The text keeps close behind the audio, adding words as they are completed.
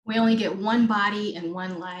We only get one body and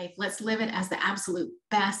one life. Let's live it as the absolute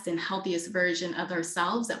best and healthiest version of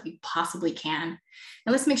ourselves that we possibly can.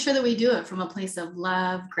 And let's make sure that we do it from a place of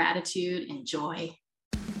love, gratitude, and joy.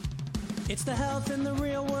 It's the Health in the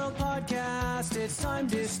Real World podcast. It's time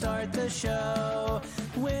to start the show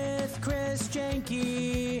with Chris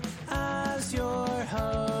Janke as your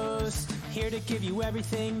host. Here to give you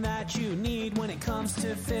everything that you need when it comes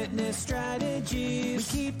to fitness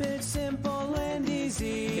strategies. We keep it simple and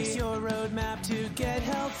easy. It's your roadmap to get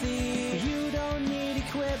healthy. You don't need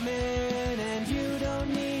equipment and you don't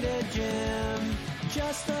need a gym.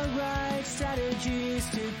 Just the right strategies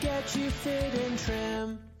to get you fit and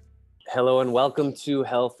trim. Hello and welcome to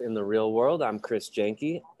Health in the Real World. I'm Chris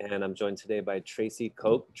Janke and I'm joined today by Tracy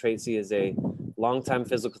Cope. Tracy is a longtime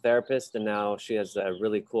physical therapist and now she has a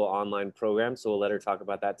really cool online program. So we'll let her talk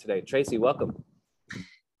about that today. Tracy, welcome.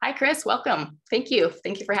 Hi, Chris. Welcome. Thank you.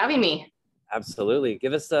 Thank you for having me. Absolutely.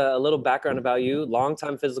 Give us a little background about you.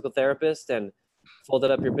 Longtime physical therapist and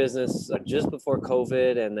folded up your business just before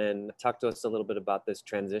COVID, and then talk to us a little bit about this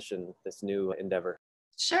transition, this new endeavor.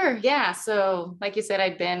 Sure. Yeah. So like you said,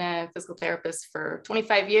 I've been a physical therapist for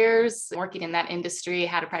 25 years, working in that industry,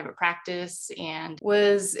 had a private practice, and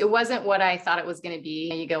it wasn't what I thought it was going to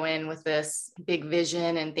be. You go in with this big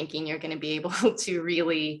vision and thinking you're going to be able to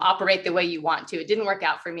really operate the way you want to. It didn't work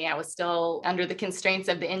out for me. I was still under the constraints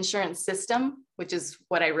of the insurance system, which is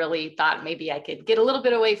what I really thought maybe I could get a little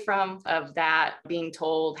bit away from, of that being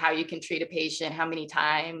told how you can treat a patient, how many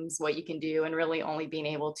times, what you can do, and really only being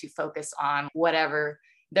able to focus on whatever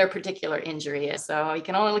their particular injury is. So you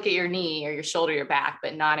can only look at your knee or your shoulder, your back,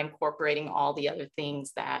 but not incorporating all the other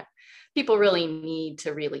things that people really need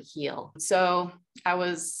to really heal. So I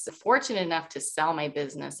was fortunate enough to sell my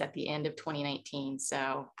business at the end of 2019.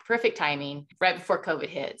 So perfect timing, right before COVID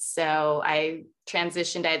hit. So I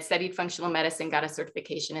transitioned. I had studied functional medicine, got a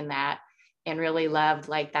certification in that, and really loved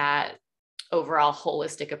like that overall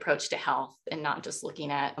holistic approach to health and not just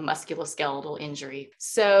looking at a musculoskeletal injury.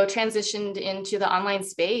 So transitioned into the online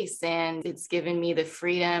space, and it's given me the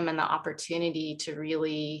freedom and the opportunity to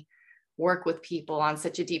really work with people on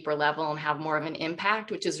such a deeper level and have more of an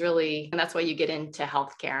impact, which is really, and that's why you get into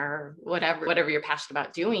healthcare or whatever you're passionate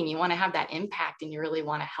about doing. You want to have that impact and you really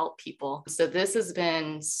want to help people. So this has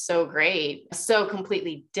been so great, so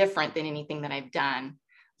completely different than anything that I've done,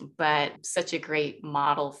 but such a great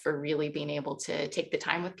model for really being able to take the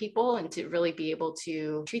time with people and to really be able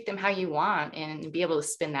to treat them how you want and be able to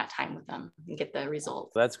spend that time with them and get the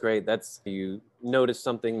results. That's great. You noticed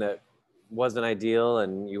something that wasn't ideal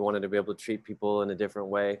and you wanted to be able to treat people in a different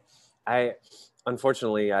way.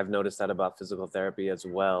 Unfortunately, I've noticed that about physical therapy as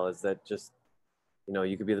well, is that just,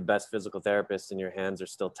 you could be the best physical therapist and your hands are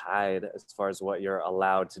still tied as far as what you're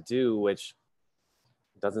allowed to do, which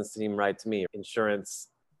doesn't seem right to me. Insurance.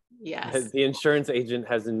 Yes. The insurance agent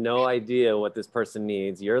has no idea what this person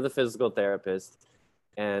needs. You're the physical therapist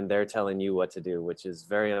and they're telling you what to do, which is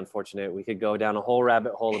very unfortunate. We could go down a whole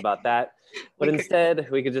rabbit hole about that, but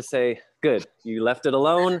instead we could just say, good, you left it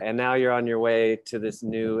alone and now you're on your way to this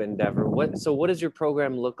new endeavor. So what does your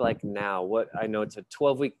program look like now? I know it's a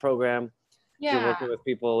 12-week program. Yeah. You're working with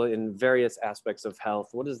people in various aspects of health.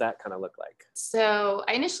 What does that kind of look like? So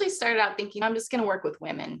I initially started out thinking I'm just going to work with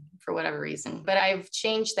women for whatever reason, but I've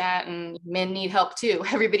changed that, and men need help too.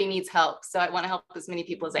 Everybody needs help. So I want to help as many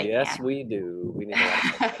people as I can. Yes, we do. We need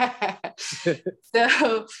help.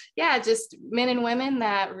 So yeah, just men and women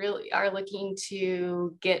that really are looking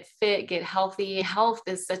to get fit, get healthy. Health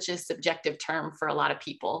is such a subjective term for a lot of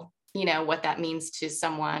people. What that means to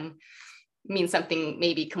someone means something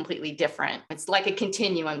maybe completely different. It's like a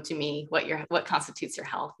continuum to me, what constitutes your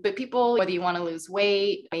health. But people, whether you want to lose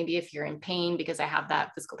weight, maybe if you're in pain, because I have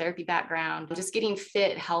that physical therapy background, just getting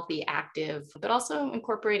fit, healthy, active, but also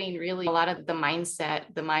incorporating really a lot of the mindset,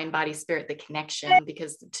 the mind, body, spirit, the connection,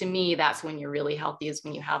 because to me, that's when you're really healthy, is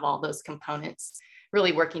when you have all those components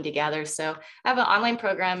really working together. So I have an online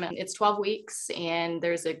program, and it's 12 weeks and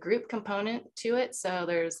there's a group component to it. So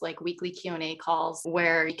there's like weekly Q&A calls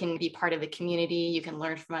where you can be part of the community. You can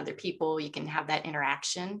learn from other people. You can have that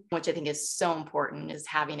interaction, which I think is so important, is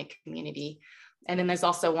having a community. And then there's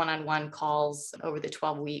also one-on-one calls over the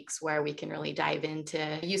 12 weeks where we can really dive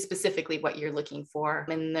into you specifically, what you're looking for.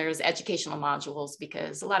 And there's educational modules,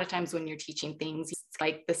 because a lot of times when you're teaching things, it's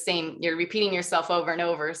like the same, you're repeating yourself over and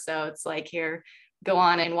over. So it's like, here, go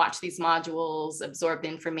on and watch these modules, absorb the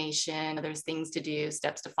information. There's things to do,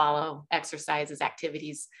 steps to follow, exercises,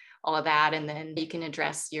 activities, all of that. And then you can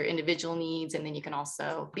address your individual needs. And then you can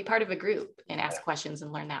also be part of a group and ask questions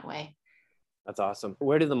and learn that way. That's awesome.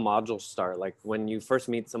 Where do the modules start? Like when you first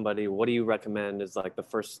meet somebody, what do you recommend is like the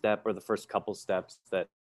first step or the first couple steps that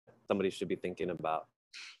somebody should be thinking about?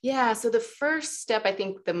 Yeah. So the first step, I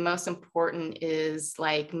think the most important is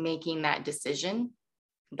like making that decision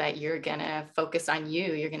that you're going to focus on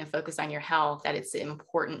you, you're going to focus on your health, that it's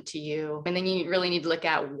important to you. And then you really need to look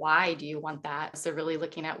at why do you want that? So really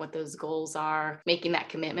looking at what those goals are, making that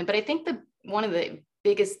commitment. But I think one of the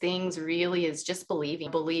biggest things really is just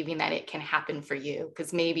believing that it can happen for you.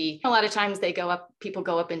 Because maybe a lot of times people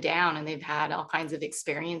go up and down and they've had all kinds of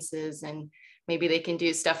experiences, and maybe they can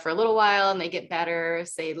do stuff for a little while and they get better,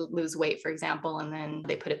 say lose weight, for example, and then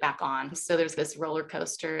they put it back on. So there's this roller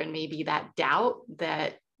coaster, and maybe that doubt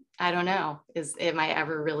that, I don't know, am I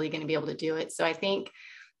ever really going to be able to do it? So I think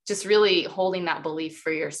just really holding that belief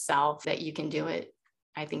for yourself that you can do it,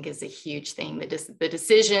 I think is a huge thing. The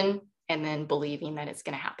decision, and then believing that it's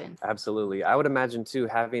going to happen. Absolutely. I would imagine too,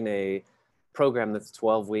 having a program that's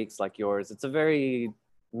 12 weeks like yours, it's a very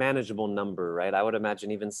manageable number, right? I would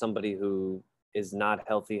imagine even somebody who is not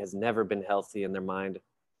healthy, has never been healthy in their mind,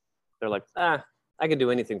 they're like, I can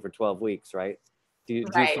do anything for 12 weeks, right? Do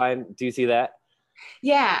you see that?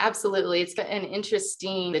 Yeah, absolutely. It's an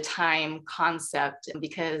interesting time concept,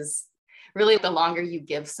 because really the longer you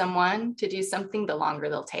give someone to do something, the longer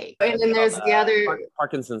they'll take. And then there's the other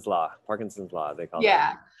Parkinson's law, they call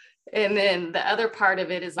yeah. And then the other part of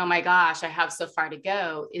it is, oh my gosh, I have so far to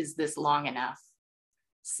go. Is this long enough?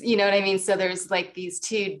 You know what I mean? So there's like these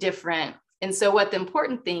two different, and so what the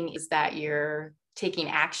important thing is that you're taking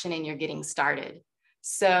action and you're getting started.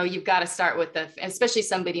 So you've got to start with especially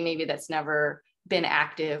somebody maybe that's never been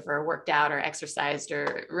active or worked out or exercised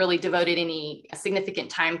or really devoted any significant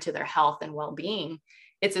time to their health and well-being.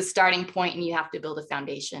 It's a starting point, and you have to build a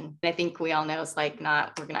foundation. And I think we all know it's like we're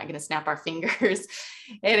not going to snap our fingers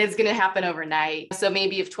and it's going to happen overnight. So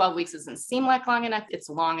maybe if 12 weeks doesn't seem like long enough, it's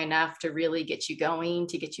long enough to really get you going,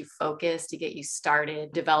 to get you focused, to get you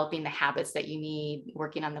started, developing the habits that you need,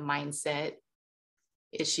 working on the mindset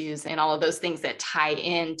issues and all of those things that tie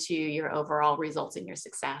into your overall results and your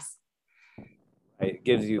success. It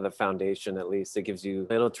gives you the foundation, at least.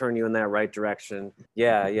 It'll turn you in that right direction.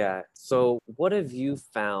 Yeah. So what have you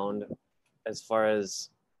found as far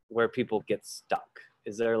as where people get stuck?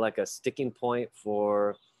 Is there like a sticking point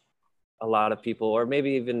for a lot of people, or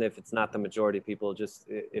maybe even if it's not the majority of people, just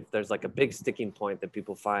if there's like a big sticking point that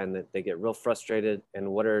people find that they get real frustrated, and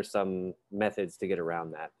what are some methods to get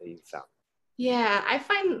around that you found? Yeah, I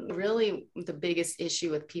find really the biggest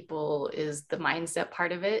issue with people is the mindset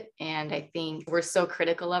part of it. And I think we're so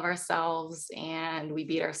critical of ourselves and we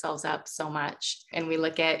beat ourselves up so much. And we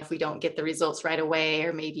look at if we don't get the results right away,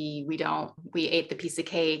 or maybe we ate the piece of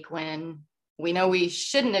cake when we know we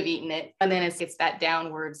shouldn't have eaten it. And then it's that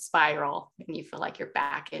downward spiral and you feel like you're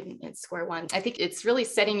back in square one. I think it's really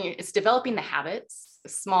it's developing the habits,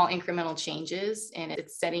 small incremental changes, and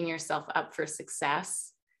it's setting yourself up for success.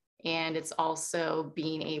 And it's also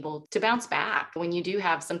being able to bounce back when you do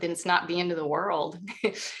have something that's not the end of the world.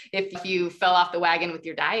 If you fell off the wagon with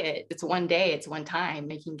your diet, it's one day, it's one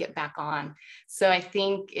time, you can get back on. So I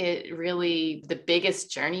think the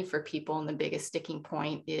biggest journey for people and the biggest sticking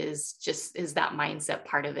point is that mindset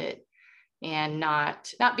part of it, and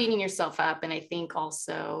not beating yourself up. And I think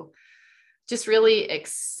also just really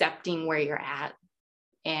accepting where you're at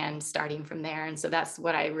and starting from there. And so that's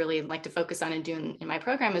what I really like to focus on and do in my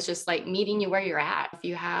program, is just like meeting you where you're at. If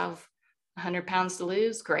you have 100 pounds to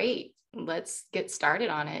lose, great. Let's get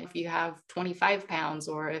started on it. If you have 25 pounds,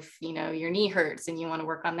 or if, your knee hurts and you want to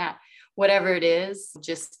work on that, whatever it is,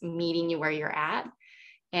 just meeting you where you're at.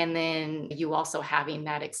 And then you also having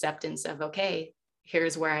that acceptance of, okay,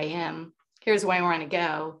 here's where I am. Here's where I want to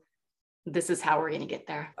go. This is how we're going to get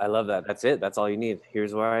there. I love that. That's it. That's all you need.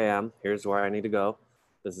 Here's where I am. Here's where I need to go.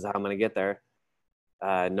 This is how I'm going to get there.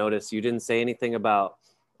 Notice you didn't say anything about,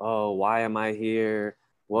 oh, why am I here?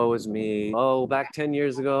 Woe is me. Oh, back 10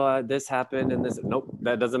 years ago, this happened and this. Nope,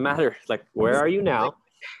 that doesn't matter. It's like, where are you now?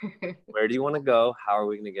 Where do you want to go? How are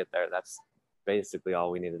we going to get there? That's basically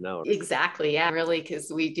all we need to know. Exactly. Yeah, really.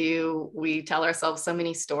 Because we tell ourselves so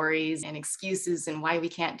many stories and excuses and why we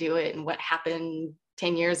can't do it and what happened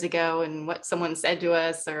 10 years ago and what someone said to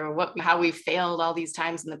us, or how we failed all these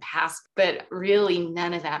times in the past. But really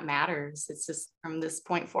none of that matters. It's just from this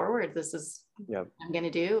point forward, this is what I'm going to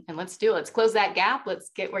do, and let's do it. Let's close that gap. Let's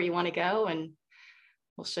get where you want to go, and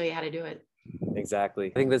we'll show you how to do it. Exactly.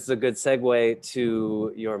 I think this is a good segue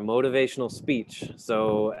to your motivational speech.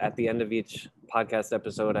 So at the end of each podcast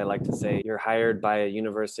episode, I like to say you're hired by a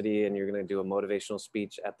university and you're going to do a motivational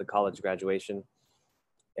speech at the college graduation.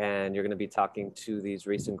 And you're going to be talking to these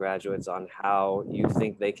recent graduates on how you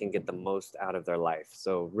think they can get the most out of their life.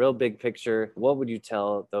 So real big picture, what would you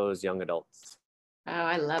tell those young adults? Oh,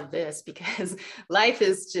 I love this because life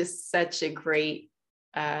is just such a great,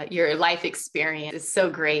 your life experience is so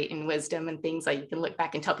great in wisdom and things like you can look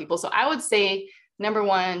back and tell people. So I would say, number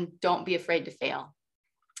one, don't be afraid to fail.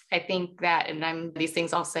 I think that, and these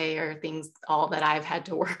things I'll say are things all that I've had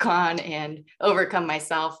to work on and overcome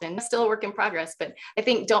myself, and still a work in progress. But I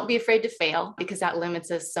think don't be afraid to fail, because that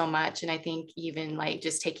limits us so much. And I think even like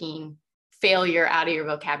just taking failure out of your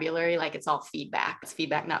vocabulary, like it's all feedback. It's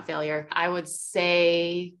feedback, not failure. I would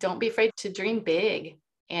say don't be afraid to dream big,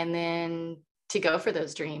 and then to go for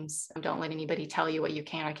those dreams. Don't let anybody tell you what you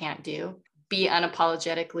can or can't do. Be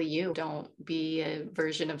unapologetically you. Don't be a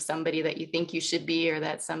version of somebody that you think you should be or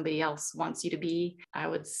that somebody else wants you to be. I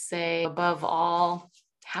would say above all,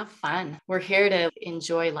 have fun. We're here to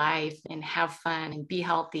enjoy life and have fun and be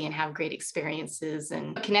healthy and have great experiences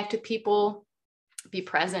and connect with people. Be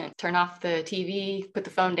present. Turn off the TV, put the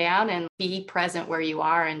phone down, and be present where you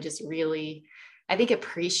are, and just really, I think,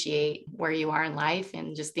 appreciate where you are in life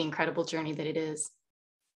and just the incredible journey that it is.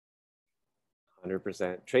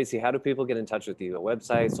 100%. Tracy, how do people get in touch with you? A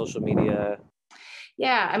website, social media?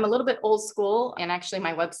 Yeah, I'm a little bit old school, and actually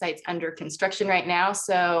my website's under construction right now.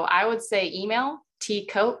 So I would say email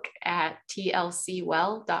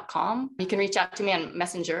tcoke@tlcwell.com. You can reach out to me on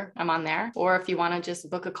Messenger. I'm on there. Or if you want to just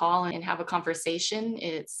book a call and have a conversation,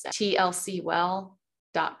 it's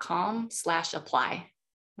tlcwell.com/apply.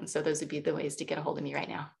 And so those would be the ways to get a hold of me right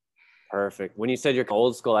now. Perfect. When you said you're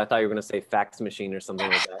old school, I thought you were going to say fax machine or something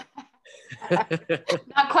like that.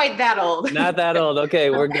 Not quite that old. Not that old. Okay,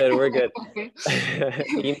 we're good. We're good.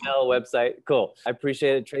 Email, website. Cool. I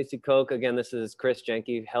appreciate it. Tracy Koch. Again, this is Chris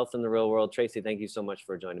Jenke, Health in the Real World. Tracy, thank you so much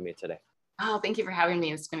for joining me today. Oh, thank you for having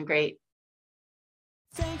me. It's been great.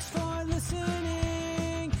 Thanks for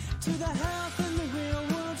listening to the Health in the Real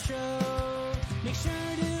World show. Make sure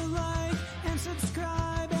to like and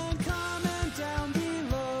subscribe and comment down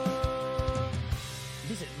below.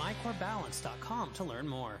 Visit mycorebalance.com to learn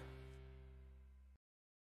more.